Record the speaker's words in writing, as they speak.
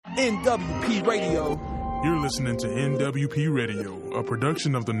NWP Radio. You're listening to NWP Radio, a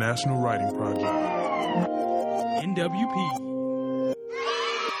production of the National Writing Project. NWP.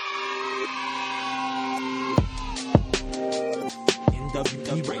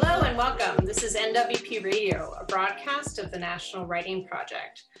 Hello and welcome. This is NWP Radio, a broadcast of the National Writing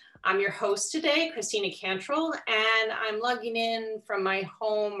Project. I'm your host today, Christina Cantrell, and I'm logging in from my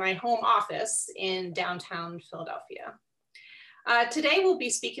home office in downtown Philadelphia. Today we'll be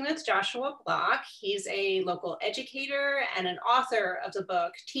speaking with Joshua Block. He's a local educator and an author of the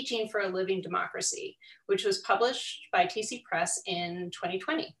book, Teaching for a Living Democracy, which was published by TC Press in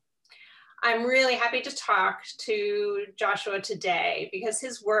 2020. I'm really happy to talk to Joshua today because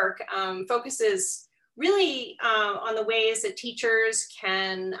his work focuses really on the ways that teachers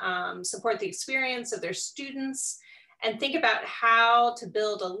can support the experience of their students and think about how to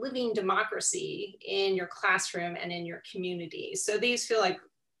build a living democracy in your classroom and in your community. So these feel like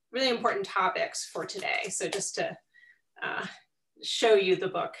really important topics for today. So just to show you the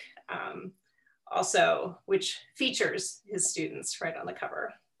book also, which features his students right on the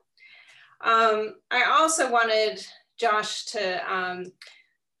cover. I also wanted Josh to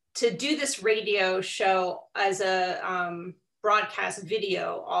do this radio show as a broadcast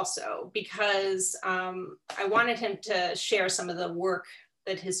video also, because I wanted him to share some of the work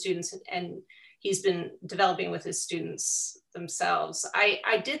that his students and he's been developing with his students themselves.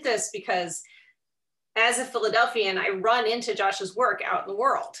 I did this because as a Philadelphian, I run into Josh's work out in the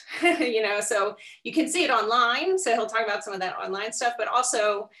world, so you can see it online. So he'll talk about some of that online stuff, but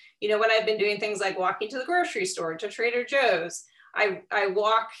also, when I've been doing things like walking to the grocery store, to Trader Joe's, I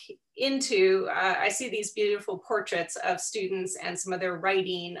walk into, I see these beautiful portraits of students and some of their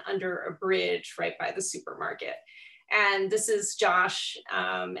writing under a bridge right by the supermarket. And this is Josh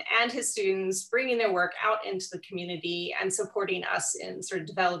and his students bringing their work out into the community and supporting us in sort of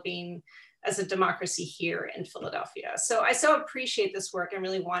developing as a democracy here in Philadelphia. So I so appreciate this work and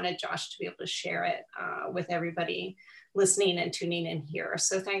really wanted Josh to be able to share it with everybody listening and tuning in here.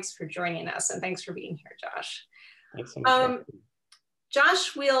 So thanks for joining us and thanks for being here, Josh. Thanks so much.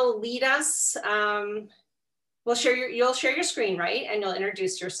 Josh will lead us. You'll share your screen, right? And you'll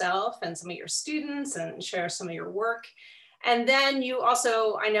introduce yourself and some of your students and share some of your work. And then you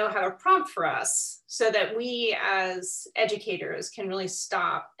also, I know, have a prompt for us so that we as educators can really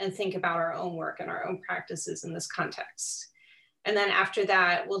stop and think about our own work and our own practices in this context. And then after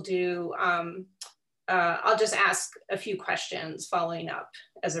that, we'll do, I'll just ask a few questions following up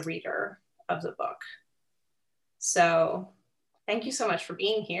as a reader of the book. So thank you so much for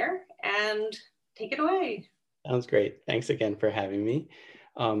being here and take it away. Sounds great. Thanks again for having me.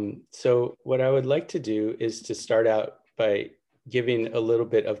 So what I would like to do is to start out by giving a little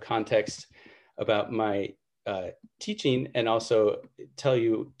bit of context about my teaching and also tell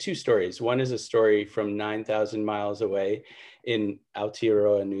you two stories. One is a story from 9,000 miles away in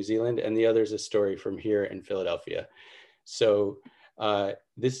Aotearoa, New Zealand, and the other is a story from here in Philadelphia. So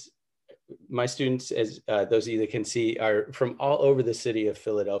my students, as those of you that can see, are from all over the city of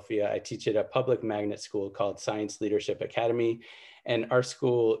Philadelphia. I teach at a public magnet school called Science Leadership Academy, and our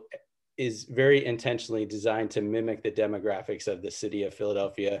school is very intentionally designed to mimic the demographics of the city of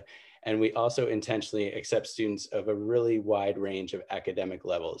Philadelphia. And we also intentionally accept students of a really wide range of academic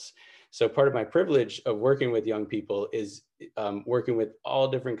levels. So part of my privilege of working with young people is working with all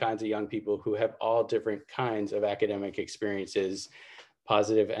different kinds of young people who have all different kinds of academic experiences,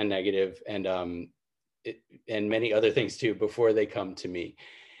 positive and negative, and many other things too, before they come to me.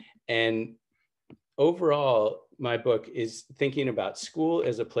 And overall, my book is thinking about school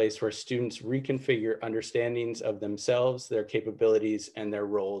as a place where students reconfigure understandings of themselves, their capabilities, and their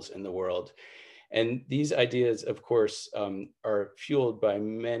roles in the world. And these ideas, of course, are fueled by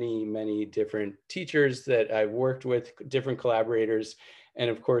many, many different teachers that I've worked with, different collaborators, and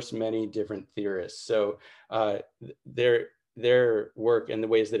of course, many different theorists. So their work and the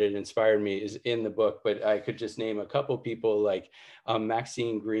ways that it inspired me is in the book, but I could just name a couple people like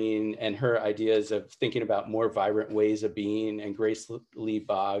Maxine Greene and her ideas of thinking about more vibrant ways of being, and Grace Lee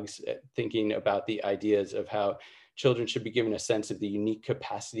Boggs thinking about the ideas of how children should be given a sense of the unique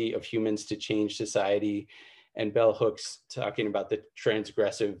capacity of humans to change society, and Bell Hooks talking about the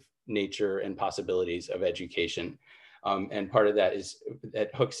transgressive nature and possibilities of education. And part of that is,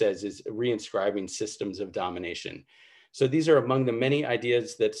 that Hooks says, is reinscribing systems of domination. So these are among the many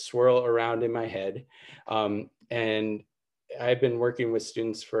ideas that swirl around in my head. And I've been working with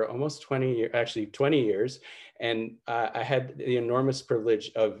students for almost 20 years, actually 20 years. And I had the enormous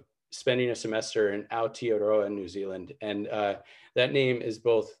privilege of spending a semester in Aotearoa, New Zealand. And that name is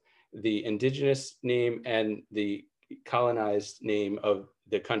both the indigenous name and the colonized name of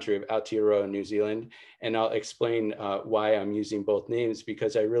the country of Aotearoa, New Zealand. And I'll explain why I'm using both names,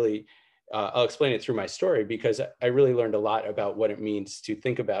 because I'll explain it through my story, because I really learned a lot about what it means to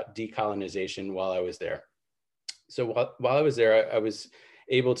think about decolonization while I was there. So while I was there, I was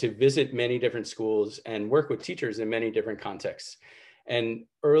able to visit many different schools and work with teachers in many different contexts. And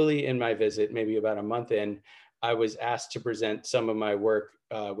early in my visit, maybe about a month in, I was asked to present some of my work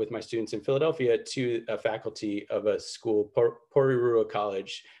with my students in Philadelphia to a faculty of a school, Porirua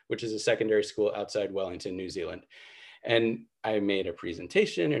College, which is a secondary school outside Wellington, New Zealand. And I made a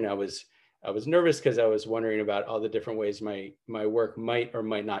presentation, and I was nervous because I was wondering about all the different ways my work might or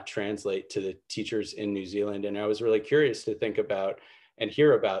might not translate to the teachers in New Zealand. And I was really curious to think about and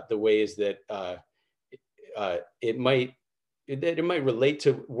hear about the ways that it might relate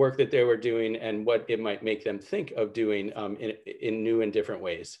to work that they were doing and what it might make them think of doing in new and different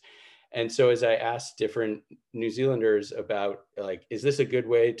ways. And so as I asked different New Zealanders about, like, is this a good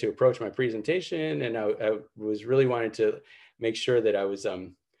way to approach my presentation? And I was really wanting to make sure that I was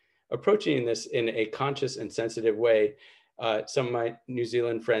approaching this in a conscious and sensitive way. Some of my New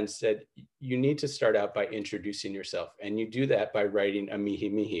Zealand friends said, you need to start out by introducing yourself. And you do that by writing a mihi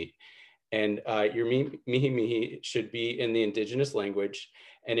mihi. And your mihi mihi should be in the indigenous language,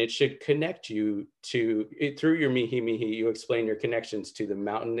 and it should connect you to, through your mihi mihi, you explain your connections to the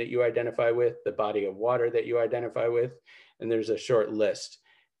mountain that you identify with, the body of water that you identify with, and there's a short list.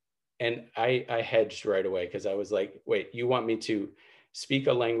 And I hedged right away, because I was like, wait, you want me to speak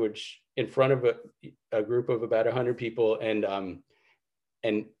a language in front of a group of about 100 people and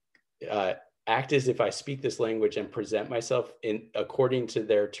act as if I speak this language and present myself according to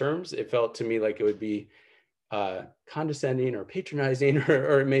their terms? It felt to me like it would be condescending or patronizing,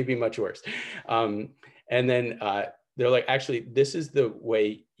 or maybe much worse. And then they're like, actually, this is the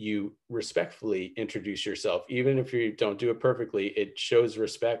way you respectfully introduce yourself. Even if you don't do it perfectly, it shows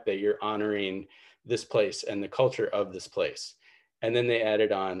respect that you're honoring this place and the culture of this place. And then they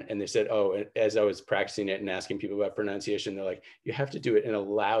added on and they said, oh, as I was practicing it and asking people about pronunciation, they're like, you have to do it in a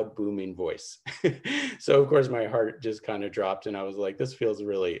loud, booming voice. So of course, my heart just kind of dropped, and I was like, this feels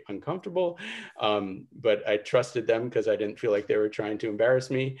really uncomfortable. But I trusted them because I didn't feel like they were trying to embarrass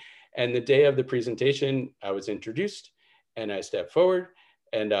me. And the day of the presentation, I was introduced and I stepped forward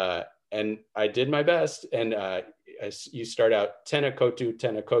and I did my best. And you start out, tena koutou,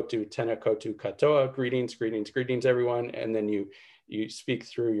 tena koutou, tena koutou katoa, greetings, greetings, greetings, everyone. And then you speak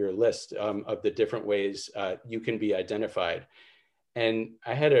through your list of the different ways you can be identified. And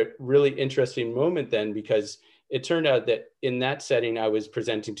I had a really interesting moment then, because it turned out that in that setting, I was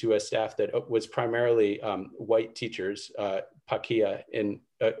presenting to a staff that was primarily white teachers, Pakia,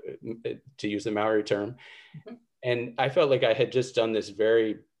 to use the Maori term. Mm-hmm. And I felt like I had just done this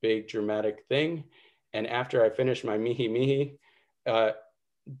very big dramatic thing. And after I finished my mihi mihi,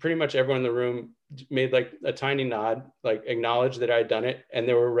 pretty much everyone in the room made like a tiny nod, like acknowledged that I'd done it, and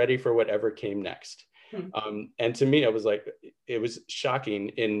they were ready for whatever came next. Mm-hmm. And to me, it was shocking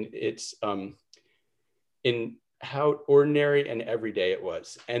in how ordinary and everyday it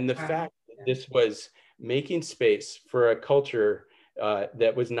was. And the fact that this was making space for a culture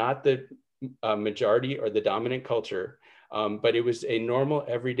that was not the majority or the dominant culture, but it was a normal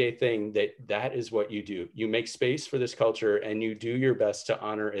everyday thing that is what you do. You make space for this culture and you do your best to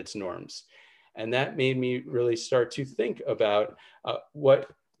honor its norms. And that made me really start to think about what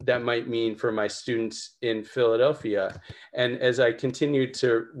that might mean for my students in Philadelphia. And as I continued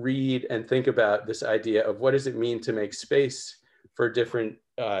to read and think about this idea of what does it mean to make space for different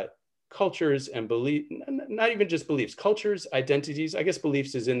cultures and belief, not even just beliefs, cultures, identities, I guess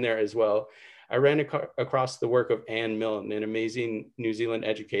beliefs is in there as well. I ran across the work of Anne Milne, an amazing New Zealand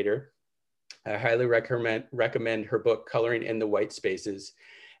educator. I highly recommend her book, Coloring in the White Spaces.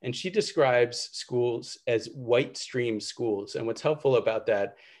 And she describes schools as white stream schools. And what's helpful about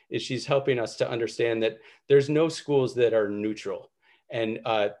that is she's helping us to understand that there's no schools that are neutral. And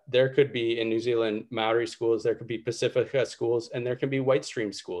there could be in New Zealand Maori schools, there could be Pacifica schools, and there can be white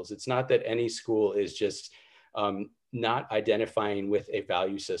stream schools. It's not that any school is just not identifying with a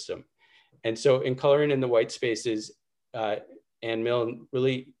value system. And so in Coloring in the White Spaces, Anne Milne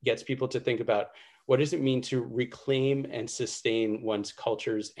really gets people to think about what does it mean to reclaim and sustain one's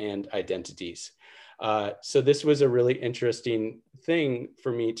cultures and identities. So this was a really interesting thing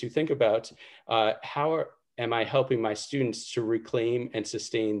for me to think about. How am I helping my students to reclaim and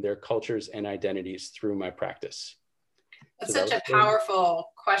sustain their cultures and identities through my practice? That's such a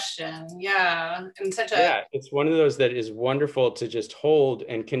powerful question. Yeah. And it's one of those that is wonderful to just hold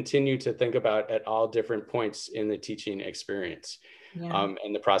and continue to think about at all different points in the teaching experience. Yeah.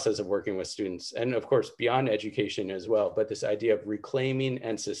 and the process of working with students. And of course, beyond education as well, but this idea of reclaiming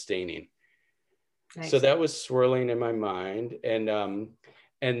and sustaining. Nice. So that was swirling in my mind.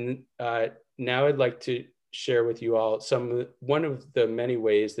 And now I'd like to share with you all one of the many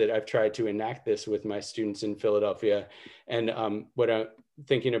ways that I've tried to enact this with my students in Philadelphia. And what I'm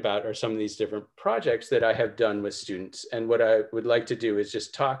thinking about are some of these different projects that I have done with students. And what I would like to do is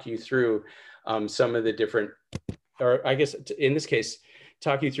just talk you through some of the different, or I guess in this case,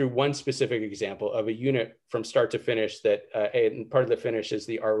 talk you through one specific example of a unit from start to finish that, and part of the finish is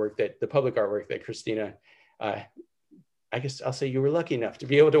the artwork the public artwork that Christina, I guess I'll say you were lucky enough to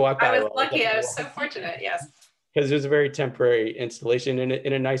be able to walk by. I was lucky, I was so fortunate, yes. Because it was a very temporary installation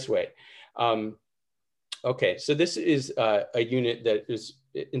in a nice way. Okay, so this is a unit that is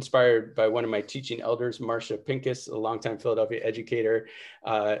inspired by one of my teaching elders, Marcia Pincus, a longtime Philadelphia educator.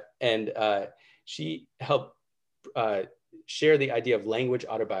 And she helped share the idea of language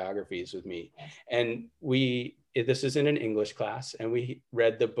autobiographies with me. And this is in an English class, and we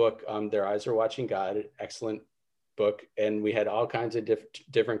read the book, Their Eyes Are Watching God, excellent book. And we had all kinds of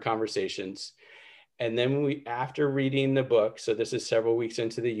different conversations. And then after reading the book, so this is several weeks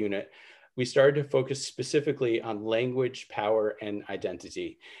into the unit, we started to focus specifically on language, power, and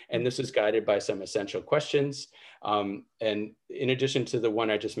identity. And this is guided by some essential questions. And in addition to the one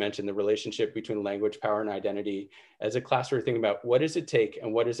I just mentioned, the relationship between language, power, and identity, as a class, we're thinking about what does it take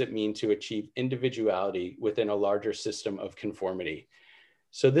and what does it mean to achieve individuality within a larger system of conformity.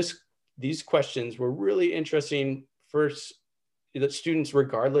 So these questions were really interesting for the students,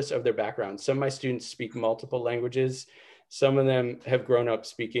 regardless of their background. Some of my students speak multiple languages. Some of them have grown up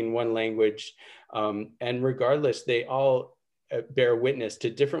speaking one language, and regardless, they all bear witness to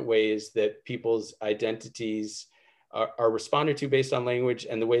different ways that people's identities are responded to based on language,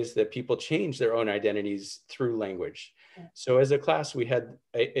 and the ways that people change their own identities through language. So as a class, we had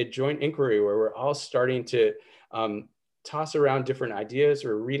a joint inquiry where we're all starting to toss around different ideas.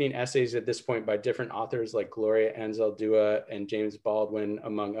 We're reading essays at this point by different authors like Gloria Anzaldúa and James Baldwin,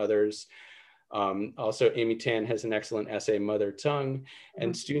 among others. Also, Amy Tan has an excellent essay, Mother Tongue,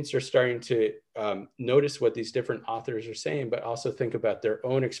 and students are starting to notice what these different authors are saying, but also think about their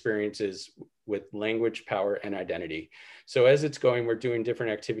own experiences with language, power, and identity. So as it's going, we're doing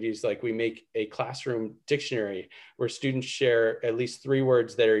different activities, like we make a classroom dictionary where students share at least 3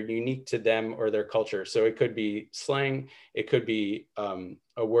 words that are unique to them or their culture. So it could be slang, it could be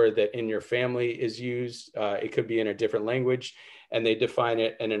a word that in your family is used, it could be in a different language, and they define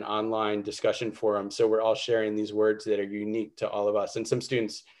it in an online discussion forum. So we're all sharing these words that are unique to all of us. And some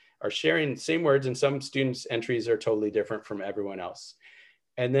students are sharing the same words, and some students' entries are totally different from everyone else.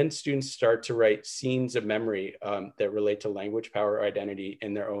 And then students start to write scenes of memory that relate to language, power, identity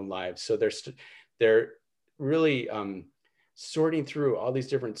in their own lives. So they're really sorting through all these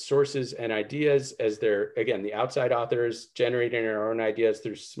different sources and ideas as they're, again, the outside authors generating their own ideas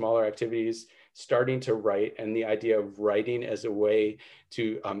through smaller activities, starting to write, and the idea of writing as a way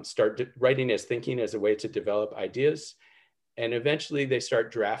to writing as thinking as a way to develop ideas. And eventually they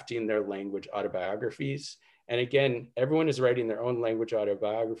start drafting their language autobiographies. And again, everyone is writing their own language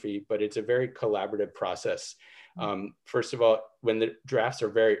autobiography, but it's a very collaborative process. First of all, when the drafts are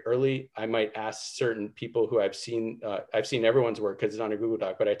very early, I might ask certain people who I've seen everyone's work because it's on a Google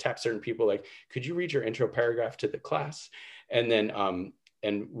Doc, but I tap certain people like, could you read your intro paragraph to the class? And then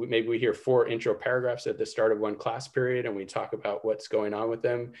maybe we hear 4 intro paragraphs at the start of one class period, and we talk about what's going on with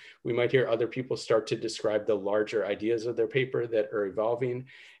them. We might hear other people start to describe the larger ideas of their paper that are evolving.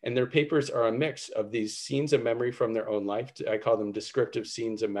 And their papers are a mix of these scenes of memory from their own life. I call them descriptive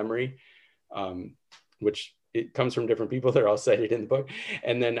scenes of memory, which it comes from different people. They're all cited in the book.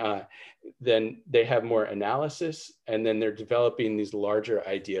 And then they have more analysis, and then they're developing these larger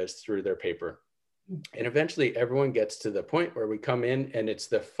ideas through their paper. And eventually everyone gets to the point where we come in and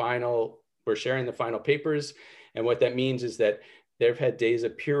it's we're sharing the final papers. And what that means is that they've had days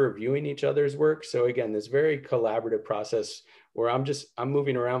of peer reviewing each other's work. So again, this very collaborative process where I'm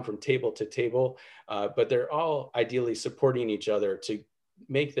moving around from table to table, but they're all ideally supporting each other to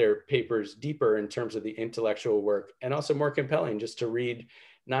make their papers deeper in terms of the intellectual work, and also more compelling just to read,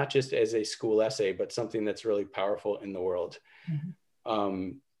 not just as a school essay, but something that's really powerful in the world.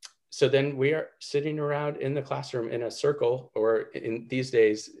 So then we are sitting around in the classroom in a circle, or in these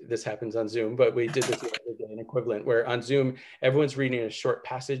days, this happens on Zoom, but we did this the other day, an equivalent, where on Zoom, everyone's reading a short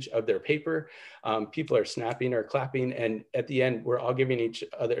passage of their paper. People are snapping or clapping. And at the end, we're all giving each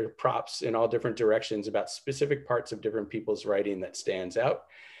other props in all different directions about specific parts of different people's writing that stands out.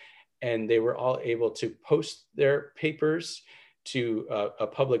 And they were all able to post their papers to a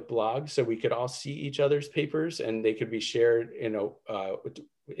public blog so we could all see each other's papers and they could be shared in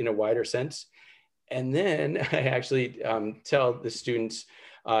a wider sense. And then I actually tell the students,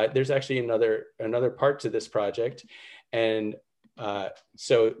 there's actually another part to this project. And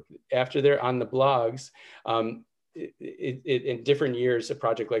so after they're on the blogs, in different years, a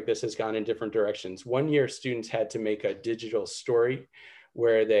project like this has gone in different directions. One year, students had to make a digital story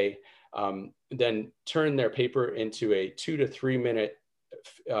where they then turn their paper into a 2 to 3 minute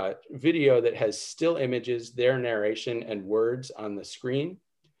video that has still images, their narration, and words on the screen.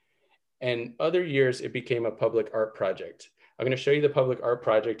 And other years, it became a public art project. I'm going to show you the public art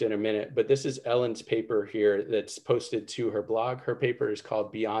project in a minute, but this is Ellen's paper here that's posted to her blog. Her paper is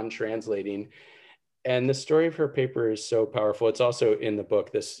called Beyond Translating. And the story of her paper is so powerful. It's also in the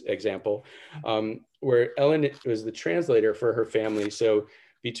book, this example, where Ellen was the translator for her family. So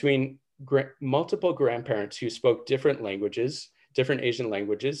between multiple grandparents who spoke different languages, different Asian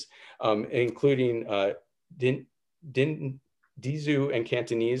languages, including Dizu and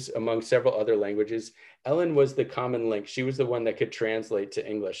Cantonese, among several other languages, Ellen was the common link. She was the one that could translate to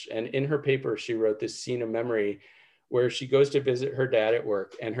English. And in her paper, she wrote this scene of memory where she goes to visit her dad at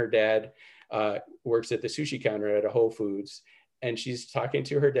work, and her dad works at the sushi counter at a Whole Foods. And she's talking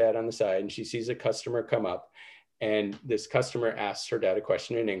to her dad on the side, and she sees a customer come up, and this customer asks her dad a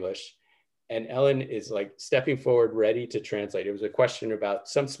question in English. And Ellen is like stepping forward, ready to translate. It was a question about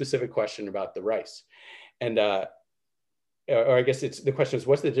some specific question about the rice. And, or I guess the question is,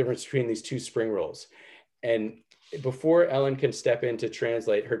 what's the difference between these two spring rolls? And before Ellen can step in to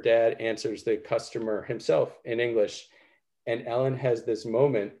translate, her dad answers the customer himself in English. And Ellen has this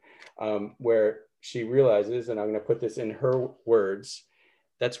moment where she realizes, and I'm going to put this in her words,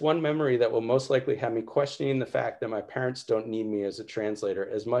 that's one memory that will most likely have me questioning the fact that my parents don't need me as a translator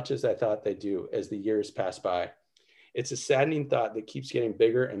as much as I thought they do as the years pass by. It's a saddening thought that keeps getting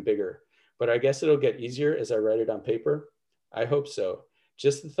bigger and bigger, but I guess it'll get easier as I write it on paper. I hope so.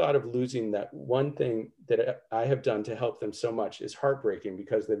 Just the thought of losing that one thing that I have done to help them so much is heartbreaking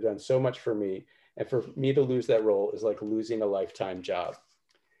because they've done so much for me. And for me to lose that role is like losing a lifetime job.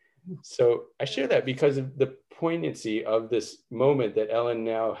 So I share that because of the poignancy of this moment that Ellen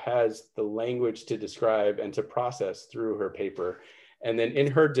now has the language to describe and to process through her paper. And then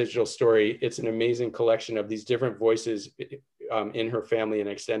in her digital story, it's an amazing collection of these different voices in her family and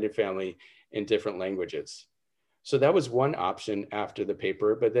extended family in different languages. So that was one option after the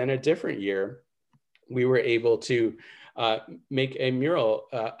paper, but then a different year, we were able to make a mural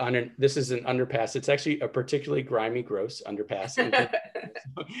this is an underpass. It's actually a particularly grimy, gross underpass.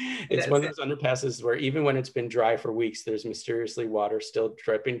 It's one of those underpasses where even when it's been dry for weeks, there's mysteriously water still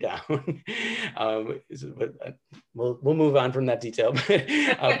dripping down. We'll move on from that detail.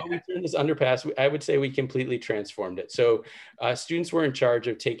 But we turned this underpass, I would say we completely transformed it. So students were in charge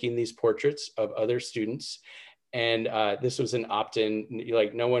of taking these portraits of other students. And this was an opt-in,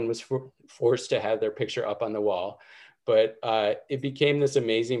 like no one was forced to have their picture up on the wall. But it became this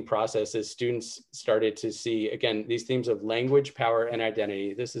amazing process as students started to see, again, these themes of language, power, and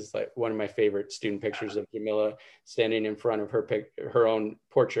identity. This is like one of my favorite student pictures of Jamila standing in front of her own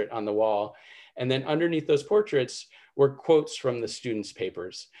portrait on the wall. And then underneath those portraits were quotes from the students'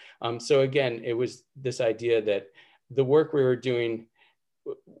 papers. So again, it was this idea that the work we were doing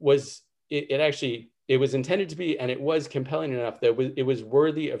was, it was intended to be, and it was compelling enough that it was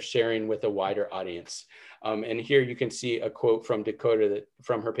worthy of sharing with a wider audience. And here you can see a quote from Dakota that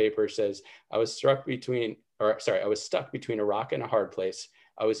from her paper says, I was stuck between a rock and a hard place.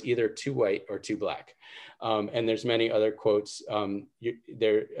 I was either too white or too black. And there's many other quotes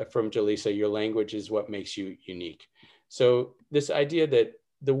there from Jaleesa, your language is what makes you unique. So this idea that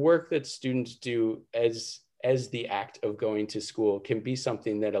the work that students do as the act of going to school can be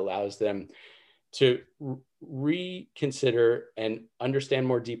something that allows them to reconsider and understand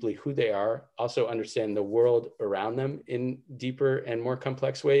more deeply who they are, also understand the world around them in deeper and more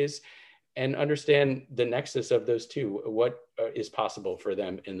complex ways, and understand the nexus of those two, what is possible for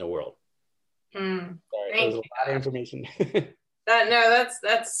them in the world. Sorry, that was a lot of information. No,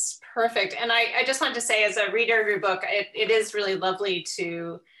 that's perfect. And I just wanted to say, as a reader of your book, it is really lovely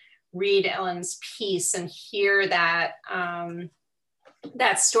to read Ellen's piece and hear that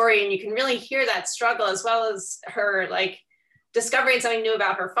that story, and you can really hear that struggle, as well as her like discovering something new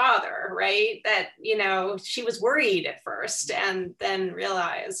about her father, right? That, you know, she was worried at first and then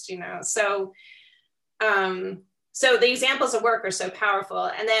realized, you know, so the examples of work are so powerful.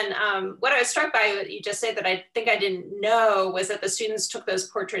 And then what I was struck by, what you just said that I think I didn't know, was that the students took those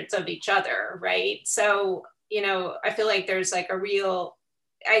portraits of each other, right? So, you know, I feel like there's like a real,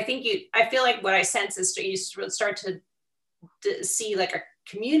 I feel like what I sense is you start to see like a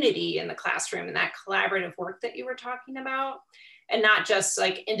community in the classroom and that collaborative work that you were talking about, and not just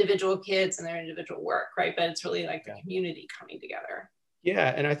like individual kids and their individual work, right? But it's really like the community coming together.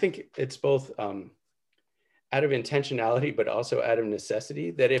 Yeah, and I think it's both out of intentionality, but also out of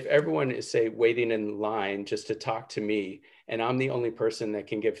necessity, that if everyone is, say, waiting in line just to talk to me, and I'm the only person that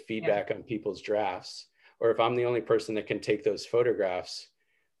can give feedback on people's drafts, or if I'm the only person that can take those photographs,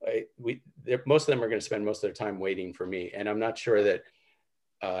 most of them are going to spend most of their time waiting for me. And I'm not sure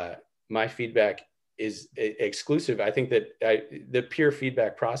that my feedback is exclusive. I think that the peer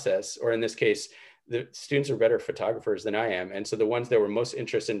feedback process, or in this case, the students are better photographers than I am. And so the ones that were most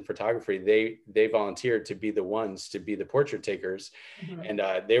interested in photography, they volunteered to be the ones to be the portrait takers. And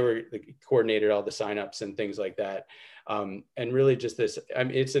they coordinated all the signups and things like that. And really just this, I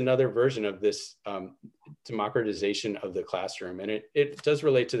mean, it's another version of this democratization of the classroom. And it does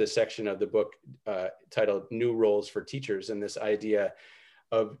relate to the section of the book titled New Roles for Teachers, and this idea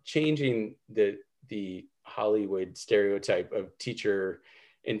of changing the Hollywood stereotype of teacher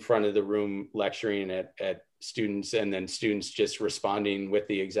in front of the room lecturing at students, and then students just responding with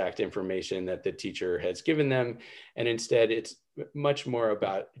the exact information that the teacher has given them. And instead, it's much more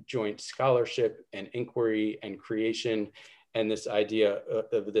about joint scholarship and inquiry and creation, and this idea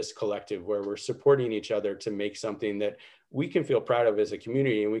of this collective where we're supporting each other to make something that we can feel proud of as a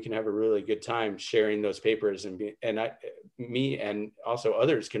community, and we can have a really good time sharing those papers. Me and also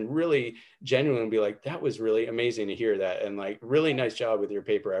others can really genuinely be like, that was really amazing to hear that, and like, really nice job with your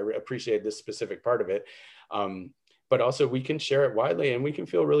paper. I appreciate this specific part of it. But also we can share it widely, and we can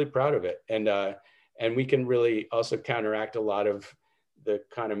feel really proud of it. And we can really also counteract a lot of the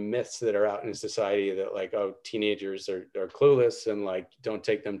kind of myths that are out in society that like, oh, teenagers are clueless and like, don't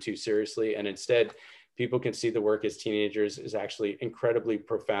take them too seriously. And instead, people can see the work as teenagers is actually incredibly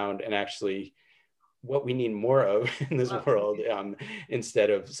profound and actually what we need more of in this world, instead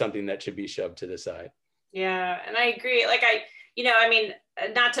of something that should be shoved to the side. Yeah, and I agree. Like I mean,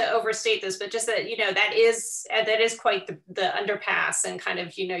 not to overstate this, but just that, that is quite the underpass, and kind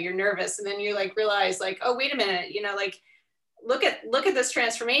of, you're nervous, and then you like realize like, oh, wait a minute, like, look at this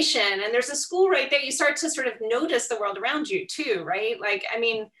transformation, and there's a school right there. You start to sort of notice the world around you too, right? Like, I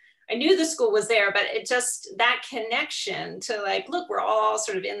mean, I knew the school was there, but it just, that connection to like, look, we're all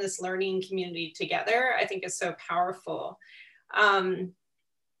sort of in this learning community together, I think is so powerful. And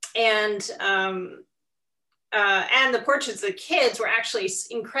the portraits of the kids were actually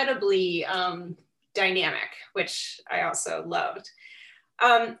incredibly dynamic, which I also loved.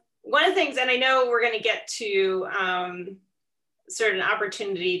 One of the things, and I know we're going to get to sort of an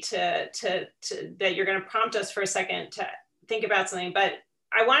opportunity to that you're going to prompt us for a second to think about something, but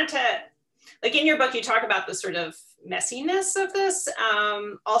I wanted to, like, in your book, you talk about the sort of messiness of this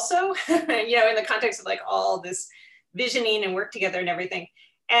also, in the context of like all this visioning and work together and everything.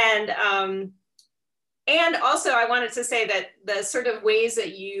 And also I wanted to say that the sort of ways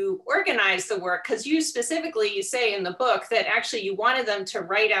that you organize the work, because you specifically say in the book that actually you wanted them to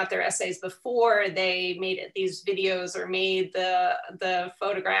write out their essays before they made these videos or made the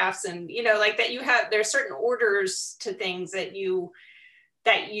photographs, and, like that there's certain orders to things that you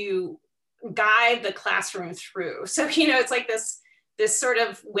guide the classroom through. So, it's like this sort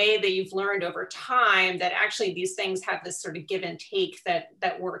of way that you've learned over time that actually these things have this sort of give and take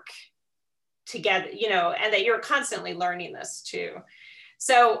that work together, and that you're constantly learning this too.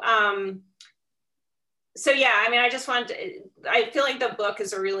 So, yeah, I mean, I feel like the book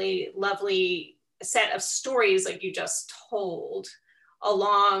is a really lovely set of stories like you just told,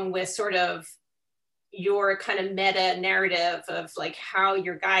 along with sort of your kind of meta narrative of like how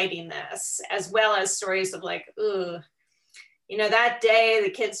you're guiding this, as well as stories of like, that day the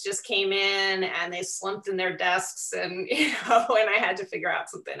kids just came in and they slumped in their desks, and, and I had to figure out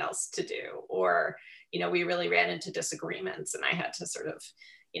something else to do, or, we really ran into disagreements and I had to sort of,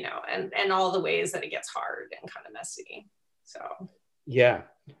 and all the ways that it gets hard and kind of messy. So. Yeah.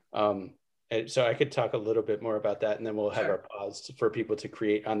 And so I could talk a little bit more about that, and then we'll have our pause for people to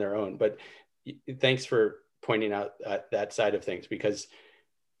create on their own. But thanks for pointing out that side of things, because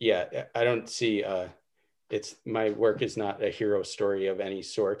I don't see, my work is not a hero story of any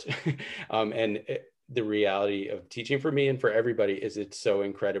sort. The reality of teaching for me and for everybody is it's so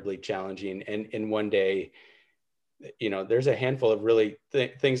incredibly challenging. And in one day, there's a handful of really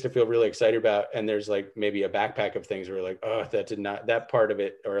things to feel really excited about. And there's like maybe a backpack of things where we're like, oh, that part of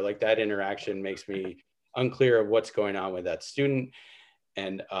it, or like that interaction makes me unclear of what's going on with that student.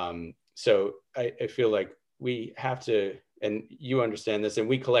 And so I feel like we have to, and you understand this, and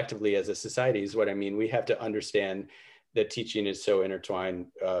we collectively as a society is what I mean, we have to understand that teaching is so intertwined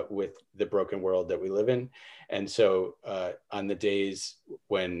with the broken world that we live in. And so on the days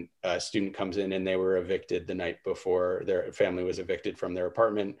when a student comes in and they were evicted the night before, their family was evicted from their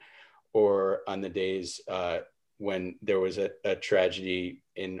apartment, or on the days when there was a tragedy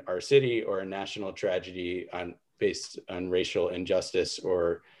in our city, or a national tragedy based on racial injustice,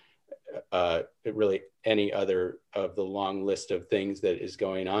 or really any other of the long list of things that is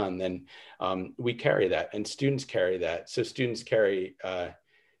going on, then we carry that, and students carry that. So students carry an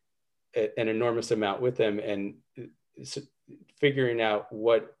enormous amount with them, and figuring out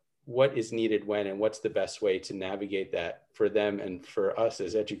what is needed when, and what's the best way to navigate that for them and for us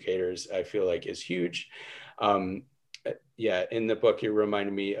as educators, I feel like is huge. Yeah, in the book, you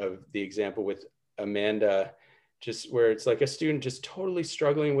reminded me of the example with Amanda, just where it's like a student just totally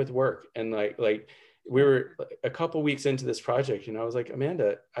struggling with work. And like we were a couple weeks into this project, and I was like,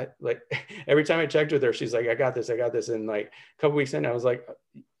 Amanda, every time I checked with her, she's like, I got this. And like a couple weeks in, I was like,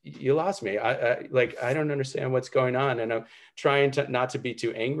 you lost me. I don't understand what's going on. And I'm trying not to be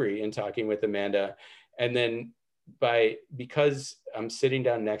too angry in talking with Amanda. And then because I'm sitting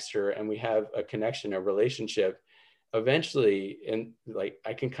down next to her and we have a connection, a relationship, eventually, and like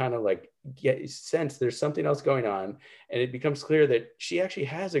I can kind of like sense there's something else going on, and it becomes clear that she actually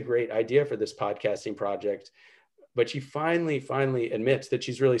has a great idea for this podcasting project, but she finally admits that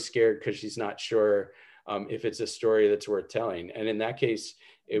she's really scared because she's not sure if it's a story that's worth telling. And in that case,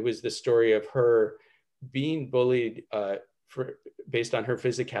 it was the story of her being bullied based on her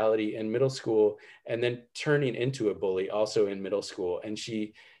physicality in middle school, and then turning into a bully also in middle school. And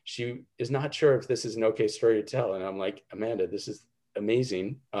she is not sure if this is an okay story to tell. And I'm like, Amanda, this is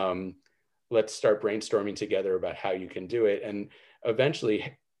amazing. Let's start brainstorming together about how you can do it. And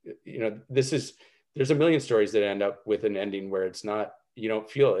eventually, there's a million stories that end up with an ending where it's not, you don't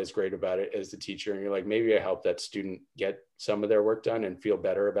feel as great about it as the teacher. And you're like, maybe I helped that student get some of their work done and feel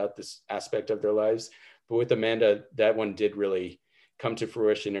better about this aspect of their lives. But with Amanda, that one did really come to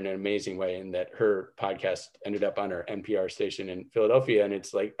fruition in an amazing way, in that her podcast ended up on our NPR station in Philadelphia. And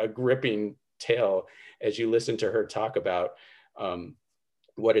it's like a gripping tale as you listen to her talk about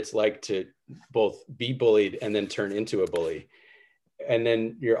what it's like to both be bullied and then turn into a bully. And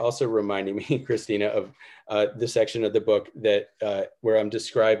then you're also reminding me, Christina, of the section of the book that where I'm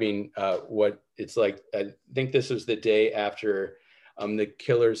describing what it's like. I think this was the day after the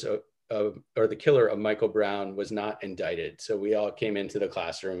killer of Michael Brown was not indicted. So we all came into the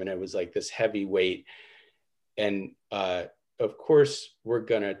classroom, and it was like this heavy weight. And of course, we're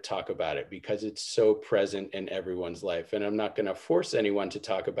going to talk about it because it's so present in everyone's life. And I'm not going to force anyone to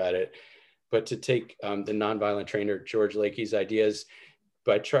talk about it, but to take the nonviolent trainer George Lakey's ideas,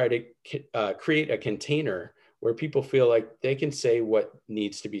 but try to create a container where people feel like they can say what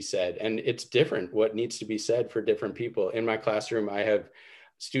needs to be said. And it's different what needs to be said for different people. In my classroom, I have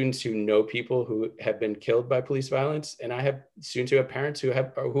students who know people who have been killed by police violence, and I have students who have parents who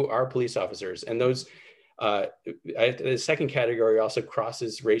are police officers. And those, the second category also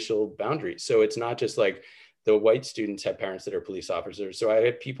crosses racial boundaries. So it's not just like the white students have parents that are police officers. So I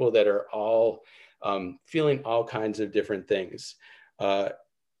have people that are all feeling all kinds of different things.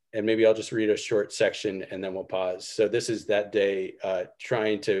 And maybe I'll just read a short section and then we'll pause. So this is that day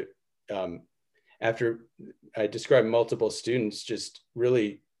trying to, after I described multiple students just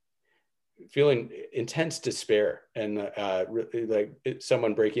really feeling intense despair and like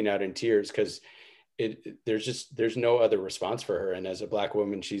someone breaking out in tears because there's no other response for her. And as a Black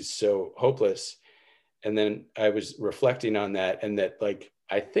woman, she's so hopeless. And then I was reflecting on that, and that like,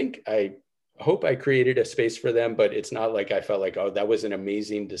 I hope I created a space for them, but it's not like I felt like, oh, that was an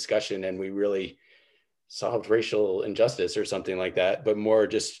amazing discussion and we really solved racial injustice or something like that, but more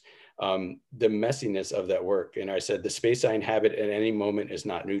just the messiness of that work. And I said, the space I inhabit at any moment is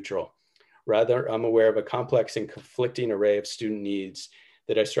not neutral. Rather, I'm aware of a complex and conflicting array of student needs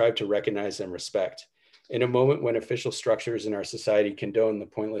that I strive to recognize and respect. In a moment when official structures in our society condone the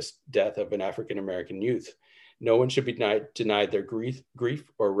pointless death of an African-American youth, no one should be denied their grief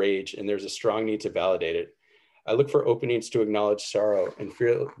or rage, and there's a strong need to validate it. I look for openings to acknowledge sorrow and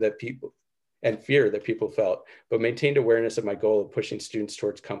fear that people felt, but maintained awareness of my goal of pushing students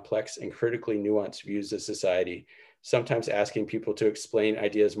towards complex and critically nuanced views of society, sometimes asking people to explain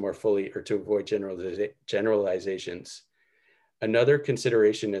ideas more fully or to avoid generalizations. Another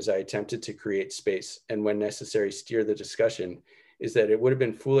consideration as I attempted to create space and when necessary steer the discussion is that it would have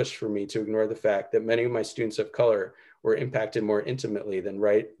been foolish for me to ignore the fact that many of my students of color were impacted more intimately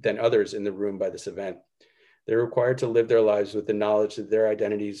than others in the room by this event. They're required to live their lives with the knowledge that their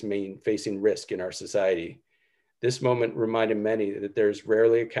identities mean facing risk in our society. This moment reminded many that there's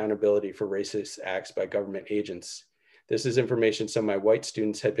rarely accountability for racist acts by government agents, This is information some of my white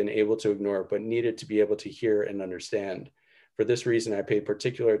students had been able to ignore, but needed to be able to hear and understand. For this reason, I pay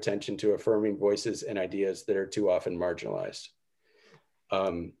particular attention to affirming voices and ideas that are too often marginalized.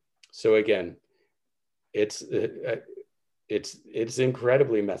 So again, it's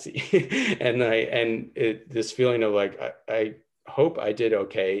incredibly messy, and this feeling of like I hope I did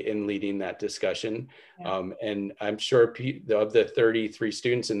okay in leading that discussion, and I'm sure of the 33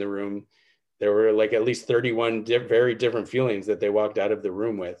 students in the room, there were like at least 31 very different feelings that they walked out of the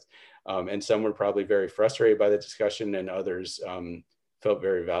room with, and some were probably very frustrated by the discussion, and others felt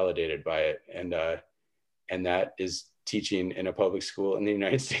very validated by it, and that is teaching in a public school in the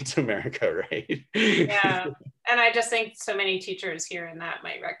United States of America, right? Yeah, and I just think so many teachers hearing that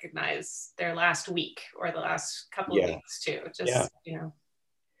might recognize their last week or the last couple of weeks too. You know.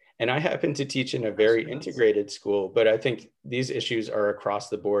 And I happen to teach in a very integrated school, but I think these issues are across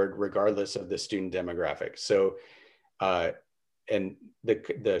the board, regardless of the student demographic. So, and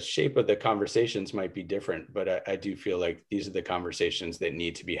the shape of the conversations might be different, but I do feel like these are the conversations that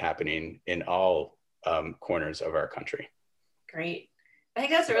need to be happening in all corners of our country. Great. I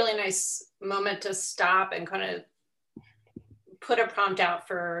think that's a really nice moment to stop and kind of put a prompt out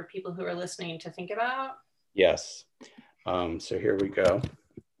for people who are listening to think about. Yes. So here we go.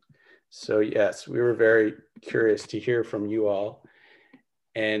 So yes, we were very curious to hear from you all.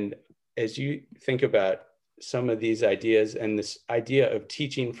 And as you think about some of these ideas and this idea of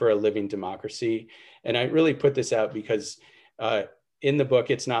teaching for a living democracy, and I really put this out because in the book,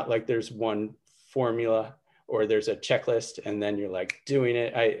 it's not like there's one formula or there's a checklist and then you're like doing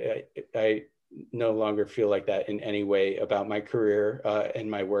it. I no longer feel like that in any way about my career and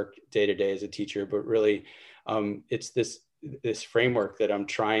my work day to day as a teacher, but really it's this framework that I'm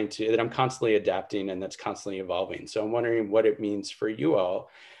constantly adapting and that's constantly evolving. So I'm wondering what it means for you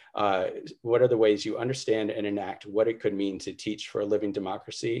all. What are the ways you understand and enact what it could mean to teach for a living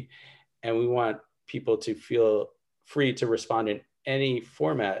democracy? And we want people to feel free to respond in any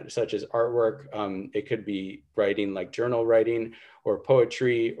format, such as artwork. It could be writing like journal writing or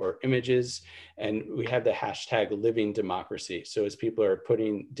poetry or images. And we have the hashtag living democracy. So as people are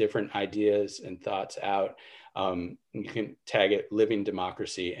putting different ideas and thoughts out, you can tag it living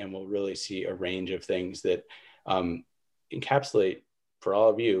democracy and we'll really see a range of things that encapsulate for all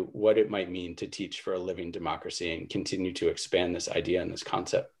of you what it might mean to teach for a living democracy and continue to expand this idea and this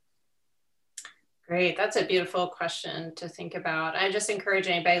concept. Great, that's a beautiful question to think about. I just encourage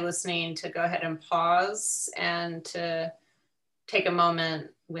anybody listening to go ahead and pause and to take a moment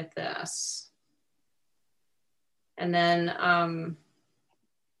with this. And then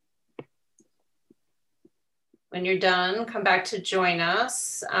when you're done, come back to join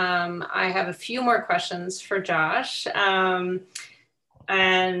us. I have a few more questions for Josh. And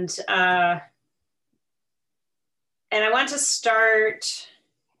I want to start.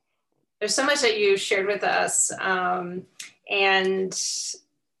 There's so much that you shared with us, and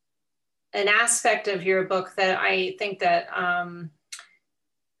an aspect of your book that I think that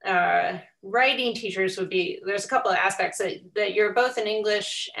writing teachers would be, there's a couple of aspects that you're both an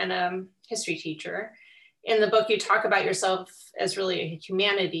English and a history teacher. In the book, you talk about yourself as really a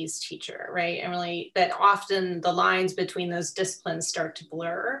humanities teacher, right? And really that often the lines between those disciplines start to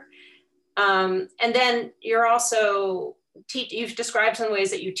blur. And then you're also, you've described some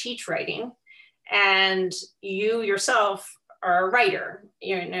ways that you teach writing, and you yourself are a writer.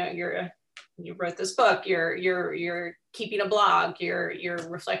 You wrote this book. You're keeping a blog. You're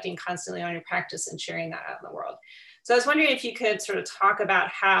reflecting constantly on your practice and sharing that out in the world. So I was wondering if you could sort of talk about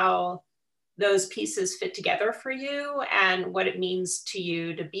how those pieces fit together for you and what it means to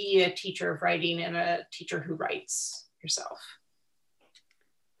you to be a teacher of writing and a teacher who writes yourself.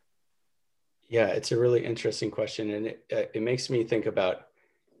 Yeah, it's a really interesting question. And it makes me think about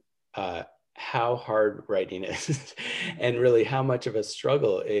how hard writing is and really how much of a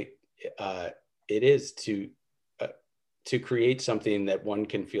struggle it is to create something that one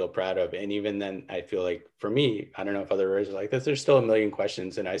can feel proud of. And even then, I feel like for me, I don't know if other writers are like this, there's still a million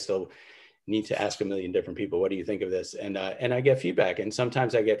questions and I still need to ask a million different people, what do you think of this? And I get feedback. And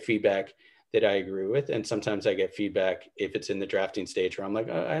sometimes I get feedback that I agree with. And sometimes I get feedback if it's in the drafting stage where I'm like,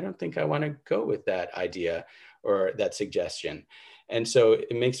 oh, I don't think I want to go with that idea or that suggestion. And so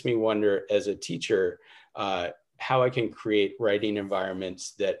it makes me wonder as a teacher, how I can create writing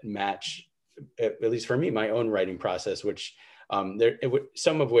environments that match, at least for me, my own writing process, which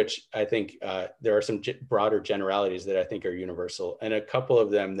some of which I think there are some broader generalities that I think are universal. And a couple of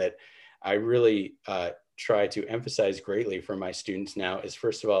them that I really try to emphasize greatly for my students now is,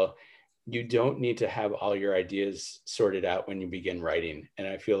 first of all, you don't need to have all your ideas sorted out when you begin writing. And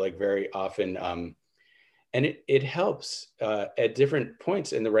I feel like very often And it helps at different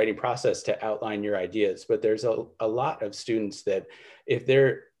points in the writing process to outline your ideas. But there's a lot of students that if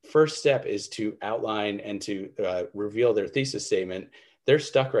their first step is to outline and to reveal their thesis statement, they're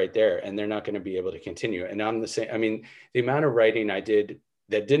stuck right there and they're not going to be able to continue. And I'm the same. I mean, the amount of writing I did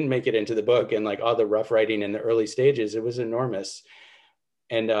that didn't make it into the book and like all the rough writing in the early stages, it was enormous.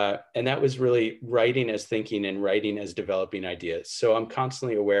 And that was really writing as thinking and writing as developing ideas. So I'm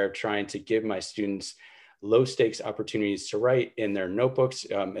constantly aware of trying to give my students low stakes opportunities to write in their notebooks.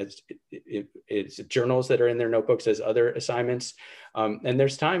 It's journals that are in their notebooks as other assignments. And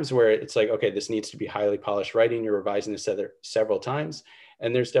there's times where it's like, okay, this needs to be highly polished writing. You're revising this several times.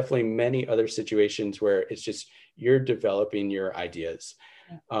 And there's definitely many other situations where it's just, you're developing your ideas.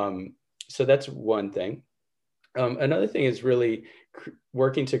 So that's one thing. Another thing is really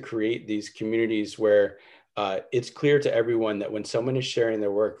working to create these communities where it's clear to everyone that when someone is sharing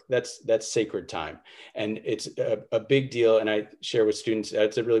their work, that's sacred time. And it's a big deal. And I share with students,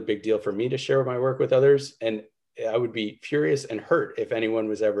 it's a really big deal for me to share my work with others. And I would be furious and hurt if anyone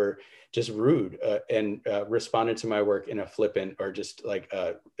was ever just rude and responded to my work in a flippant or just like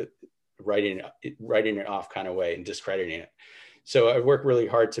writing it off kind of way and discrediting it. So I work really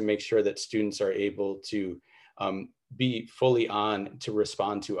hard to make sure that students are able to be fully on to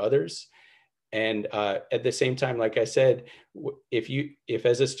respond to others. And at the same time, like I said, if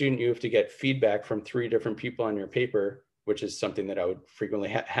as a student you have to get feedback from 3 different people on your paper, which is something that I would frequently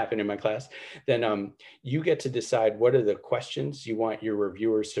happen in my class, then you get to decide what are the questions you want your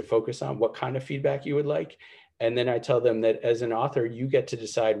reviewers to focus on, what kind of feedback you would like. And then I tell them that as an author, you get to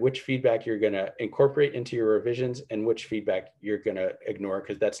decide which feedback you're going to incorporate into your revisions and which feedback you're going to ignore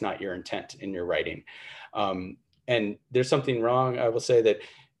because that's not your intent in your writing. And there's something wrong. I will say that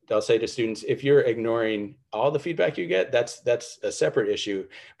I'll say to students, if you're ignoring all the feedback you get, that's a separate issue,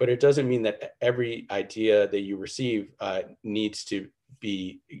 but it doesn't mean that every idea that you receive needs to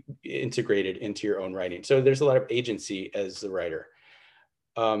be integrated into your own writing. So there's a lot of agency as the writer.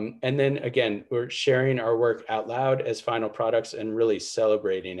 And then again, we're sharing our work out loud as final products and really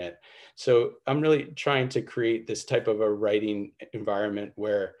celebrating it. So I'm really trying to create this type of a writing environment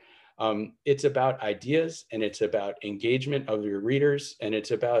where it's about ideas and it's about engagement of your readers and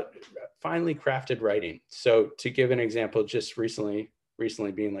it's about finely crafted writing. So to give an example, just recently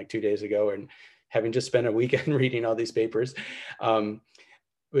being like 2 days ago and having just spent a weekend reading all these papers, my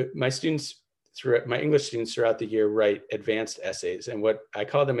English students throughout the year write advanced essays. And what I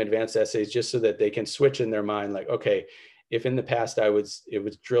call them advanced essays, just so that they can switch in their mind, like, okay, if in the past it was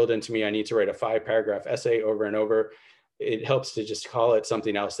drilled into me, I need to write a 5-paragraph essay over and over, it helps to just call it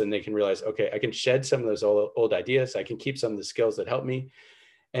something else. Then they can realize, okay, I can shed some of those old ideas. I can keep some of the skills that help me.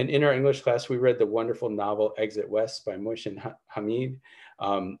 And in our English class, we read the wonderful novel Exit West by Mohsin Hamid.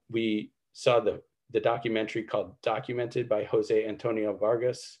 We saw the documentary called Documented by Jose Antonio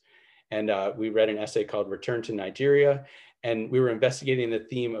Vargas. And we read an essay called Return to Nigeria. And we were investigating the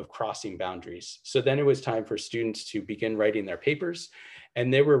theme of crossing boundaries. So then it was time for students to begin writing their papers.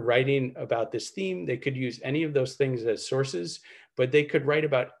 And they were writing about this theme. They could use any of those things as sources, but they could write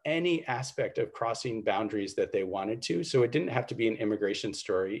about any aspect of crossing boundaries that they wanted to. So it didn't have to be an immigration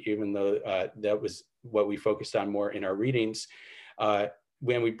story, even though that was what we focused on more in our readings.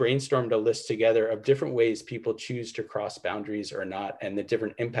 When we brainstormed a list together of different ways people choose to cross boundaries or not, and the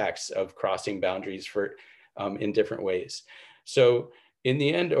different impacts of crossing boundaries in different ways. So in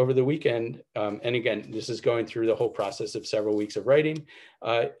the end, over the weekend, and again, this is going through the whole process of several weeks of writing,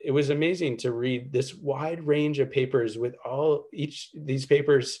 it was amazing to read this wide range of papers with each these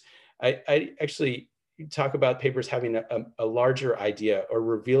papers. I actually talk about papers having a larger idea or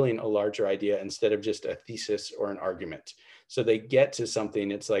revealing a larger idea instead of just a thesis or an argument. So they get to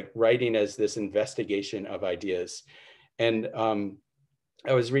something. It's like writing as this investigation of ideas. And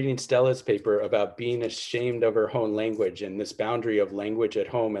I was reading Stella's paper about being ashamed of her own language and this boundary of language at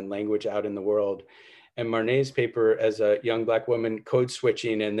home and language out in the world. And Marne's paper as a young Black woman code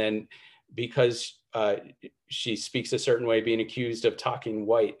switching, and then because she speaks a certain way, being accused of talking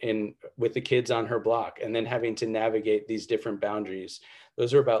white with the kids on her block, and then having to navigate these different boundaries.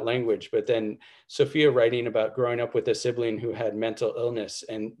 Those are about language. But then Sophia writing about growing up with a sibling who had mental illness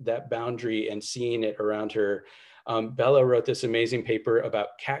and that boundary and seeing it around her. Bella wrote this amazing paper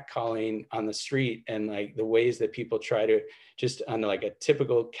about catcalling on the street and like the ways that people try to just on like a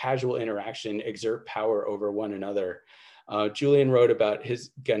typical casual interaction exert power over one another. Julian wrote about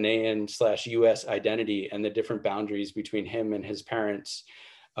his Ghanaian/US identity and the different boundaries between him and his parents.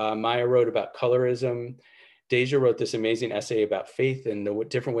 Maya wrote about colorism. Deja wrote this amazing essay about faith and the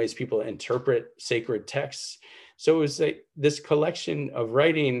different ways people interpret sacred texts. So it was like this collection of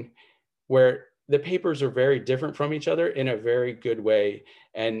writing where the papers are very different from each other in a very good way.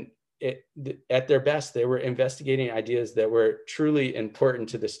 And at their best, they were investigating ideas that were truly important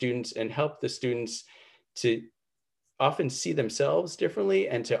to the students and helped the students to often see themselves differently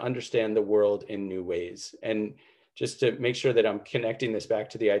and to understand the world in new ways. And just to make sure that I'm connecting this back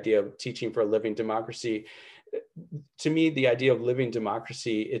to the idea of teaching for a living democracy, to me, the idea of living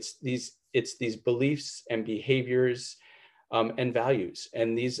democracy, it's these beliefs and behaviors and values.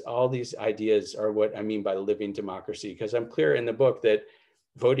 And all these ideas are what I mean by living democracy, because I'm clear in the book that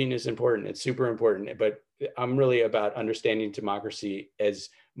voting is important, it's super important, but I'm really about understanding democracy as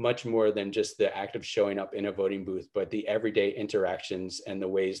much more than just the act of showing up in a voting booth, but the everyday interactions and the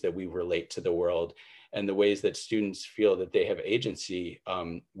ways that we relate to the world and the ways that students feel that they have agency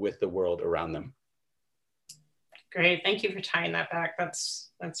with the world around them. Great, thank you for tying that back.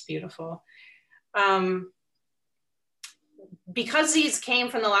 That's beautiful. Because these came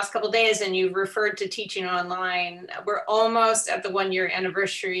from the last couple of days and you've referred to teaching online, we're almost at the 1-year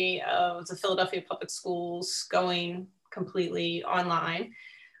anniversary of the Philadelphia Public Schools going completely online.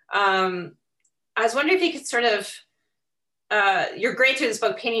 I was wondering if you could sort of, you're great through this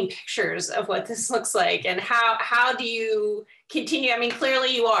book painting pictures of what this looks like, and how do you continue? I mean,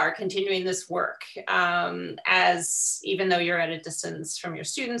 clearly you are continuing this work as even though you're at a distance from your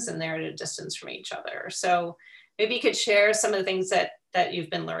students and they're at a distance from each other. So maybe you could share some of the things that you've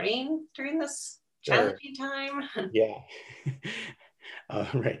been learning during this challenging time. Yeah.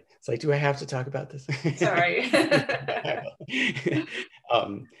 Right. It's like, do I have to talk about this? Sorry.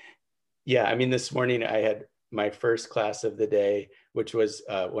 Yeah, I mean, this morning I had my first class of the day, which was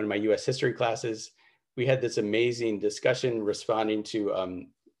one of my US history classes. We had this amazing discussion responding to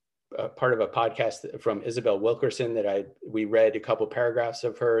part of a podcast from Isabel Wilkerson that we read a couple paragraphs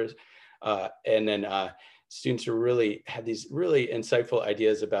of hers. And then students had these really insightful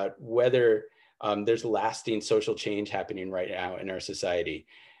ideas about whether there's lasting social change happening right now in our society.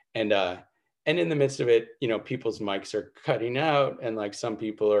 And in the midst of it, people's mics are cutting out, and like some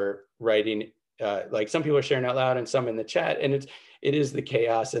people are writing, like some people are sharing out loud and some in the chat. And it is the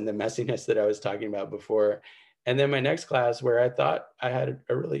chaos and the messiness that I was talking about before. And then my next class, where I thought I had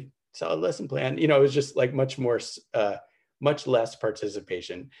a really solid lesson plan, it was just like much less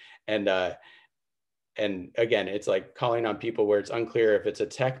participation. And again, it's like calling on people where it's unclear if it's a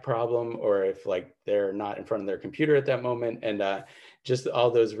tech problem or if like they're not in front of their computer at that moment, and just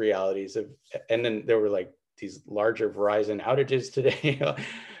all those realities and then there were like these larger Verizon outages today.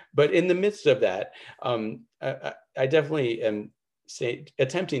 But in the midst of that, I definitely am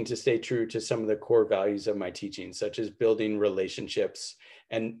attempting to stay true to some of the core values of my teaching, such as building relationships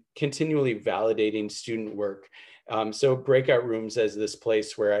and continually validating student work. So breakout rooms as this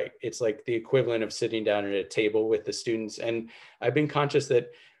place where it's like the equivalent of sitting down at a table with the students. And I've been conscious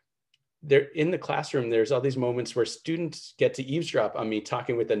that in the classroom, there's all these moments where students get to eavesdrop on me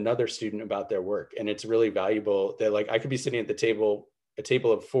talking with another student about their work. And it's really valuable that like I could be sitting at a table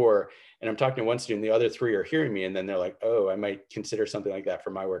of 4, and I'm talking to one student, the other 3 are hearing me. And then they're like, oh, I might consider something like that for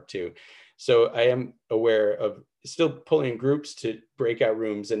my work too. So I am aware of still pulling groups to breakout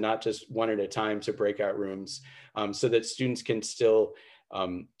rooms and not just one at a time to breakout rooms, so that students can still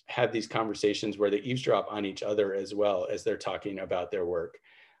have these conversations where they eavesdrop on each other as well as they're talking about their work.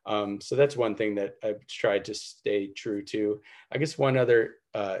 So that's one thing that I've tried to stay true to. I guess one other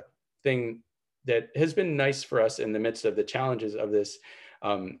thing that has been nice for us in the midst of the challenges of this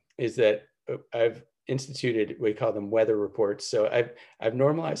is that I've instituted, we call them weather reports. So I've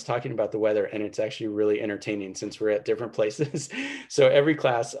normalized talking about the weather, and it's actually really entertaining since we're at different places. So every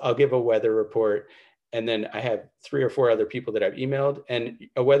class I'll give a weather report, and then I have 3 or 4 other people that I've emailed. And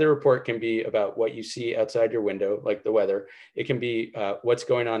a weather report can be about what you see outside your window, like the weather. It can be what's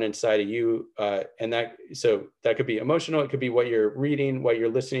going on inside of you. And that could be emotional. It could be what you're reading, what you're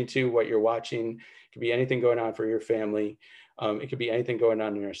listening to, what you're watching. It could be anything going on for your family. It could be anything going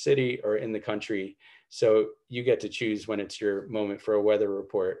on in our city or in the country. So you get to choose when it's your moment for a weather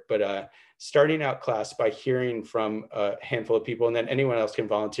report. But starting out class by hearing from a handful of people, and then anyone else can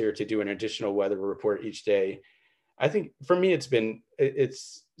volunteer to do an additional weather report each day. I think for me,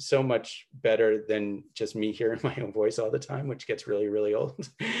 it's so much better than just me hearing my own voice all the time, which gets really, really old.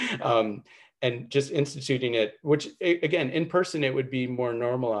 And just instituting it, which again, in person, it would be more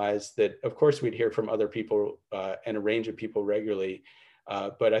normalized that of course we'd hear from other people and a range of people regularly.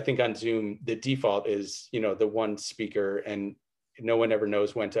 But I think on Zoom, the default is, the one speaker, and no one ever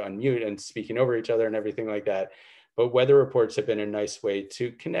knows when to unmute and speaking over each other and everything like that. But weather reports have been a nice way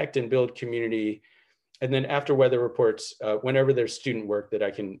to connect and build community. And then after weather reports, whenever there's student work that I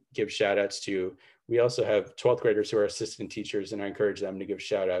can give shout outs to, we also have 12th graders who are assistant teachers, and I encourage them to give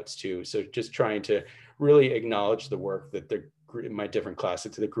shout outs too. So just trying to really acknowledge the work that my different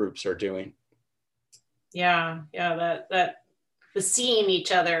classes, the groups are doing. Yeah, that the seeing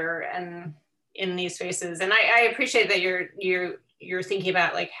each other and in these spaces. And I appreciate that you're thinking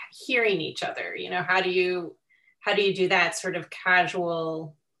about like hearing each other. You know, how do you do that sort of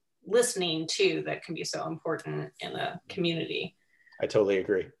casual listening too, that can be so important in a community? I totally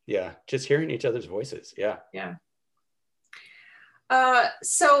agree. Yeah, just hearing each other's voices. Yeah. Yeah.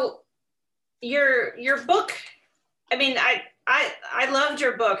 So your book, I mean, I loved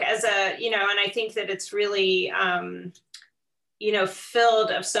your book as a, you know, and I think that it's really, you know,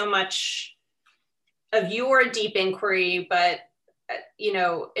 filled of so much of your deep inquiry, but you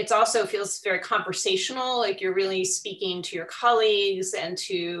know, it also feels very conversational, like you're really speaking to your colleagues and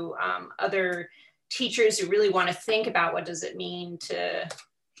to other teachers who really want to think about what does it mean to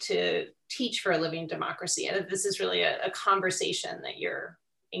teach for a living democracy. And this is really a conversation that you're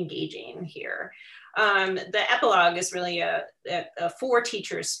engaging here. The epilogue is really for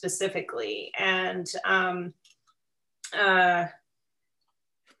teachers specifically. And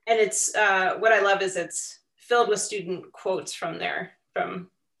it's, what I love is it's filled with student quotes from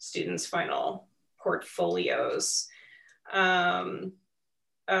students' final portfolios.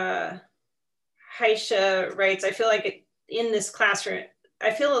 Haisha writes, I feel like this classroom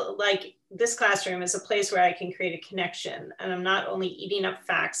is a place where I can create a connection, and I'm not only eating up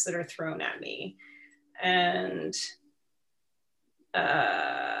facts that are thrown at me. And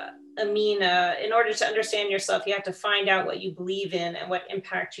Amina, in order to understand yourself, you have to find out what you believe in and what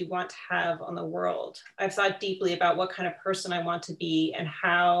impact you want to have on the world. I've thought deeply about what kind of person I want to be and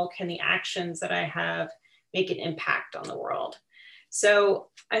how can the actions that I have make an impact on the world. So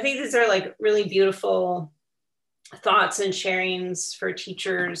I think these are like really beautiful thoughts and sharings for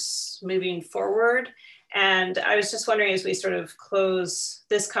teachers moving forward. And I was just wondering, as we sort of close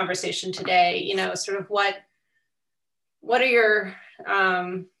this conversation today, you know, sort of what are your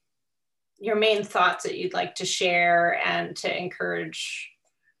main thoughts that you'd like to share and to encourage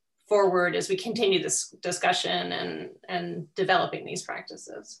forward as we continue this discussion and developing these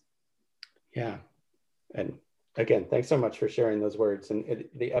practices? Yeah, and again, thanks so much for sharing those words. And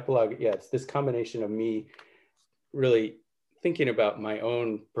the epilogue, yeah, it's this combination of me really thinking about my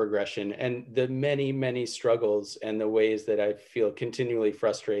own progression and the many, many struggles and the ways that I feel continually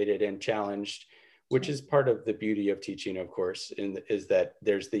frustrated and challenged, which is part of the beauty of teaching, of course, is that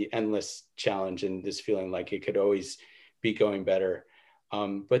there's the endless challenge and this feeling like it could always be going better.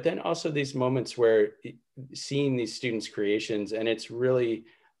 But then also these moments where seeing these students' creations, and it's really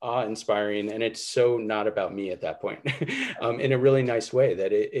awe-inspiring, and it's so not about me at that point in a really nice way,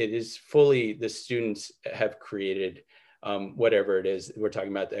 that it is fully the students have created whatever it is we're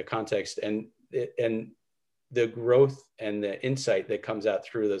talking about, the context, and the growth and the insight that comes out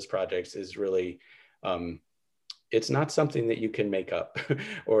through those projects is really, it's not something that you can make up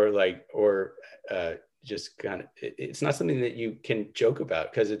or just kind of, it's not something that you can joke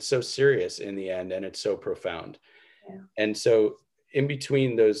about, because it's so serious in the end and it's so profound. Yeah. And so in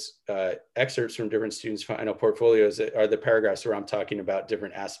between those excerpts from different students' final portfolios are the paragraphs where I'm talking about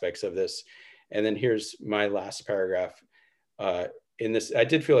different aspects of this. And then here's my last paragraph. In this, I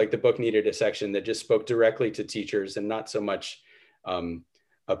did feel like the book needed a section that just spoke directly to teachers and not so much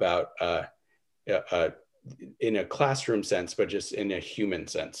about in a classroom sense, but just in a human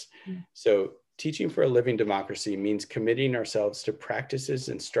sense. Mm. So teaching for a living democracy means committing ourselves to practices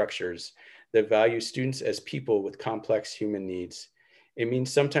and structures that value students as people with complex human needs. It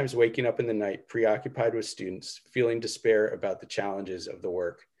means sometimes waking up in the night preoccupied with students, feeling despair about the challenges of the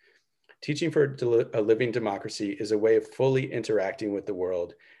work. Teaching for a living democracy is a way of fully interacting with the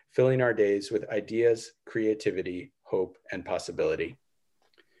world, filling our days with ideas, creativity, hope, and possibility.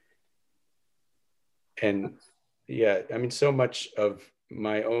 And yeah, I mean, so much of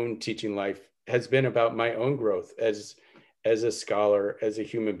my own teaching life has been about my own growth as a scholar, as a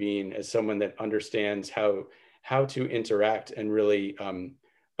human being, as someone that understands how to interact and really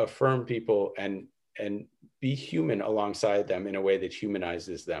affirm people and be human alongside them in a way that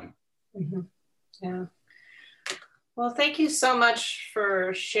humanizes them. Mm-hmm. Yeah. Well, thank you so much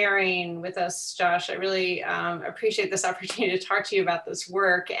for sharing with us, Josh. I really appreciate this opportunity to talk to you about this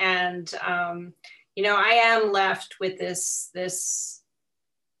work. And, you know, I am left with this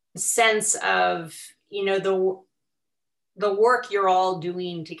sense of, you know, the work you're all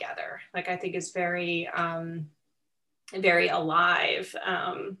doing together. Like, I think is very, very alive.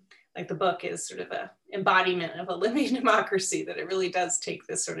 Like the book is sort of an embodiment of a living democracy, that it really does take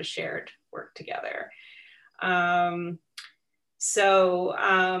this sort of shared work together. So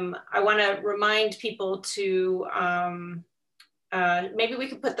I want to remind people to, maybe we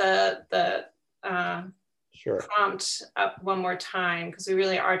could put the Sure. prompt up one more time, because we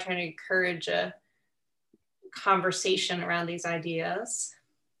really are trying to encourage a conversation around these ideas.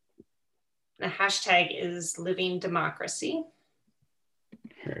 The hashtag is Living Democracy.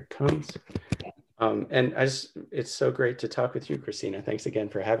 Here it comes. And it's so great to talk with you, Christina. Thanks again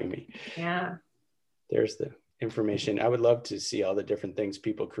for having me. Yeah. There's the information. I would love to see all the different things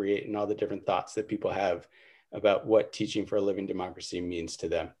people create and all the different thoughts that people have about what teaching for a living democracy means to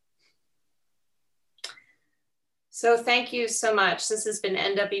them. So thank you so much. This has been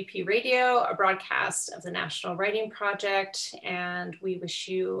NWP Radio, a broadcast of the National Writing Project, and we wish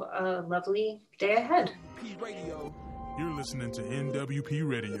you a lovely day ahead. Radio. You're listening to NWP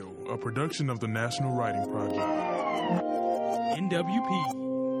Radio, a production of the National Writing Project. NWP.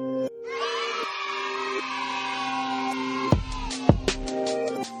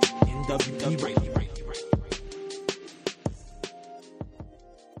 NWP Radio.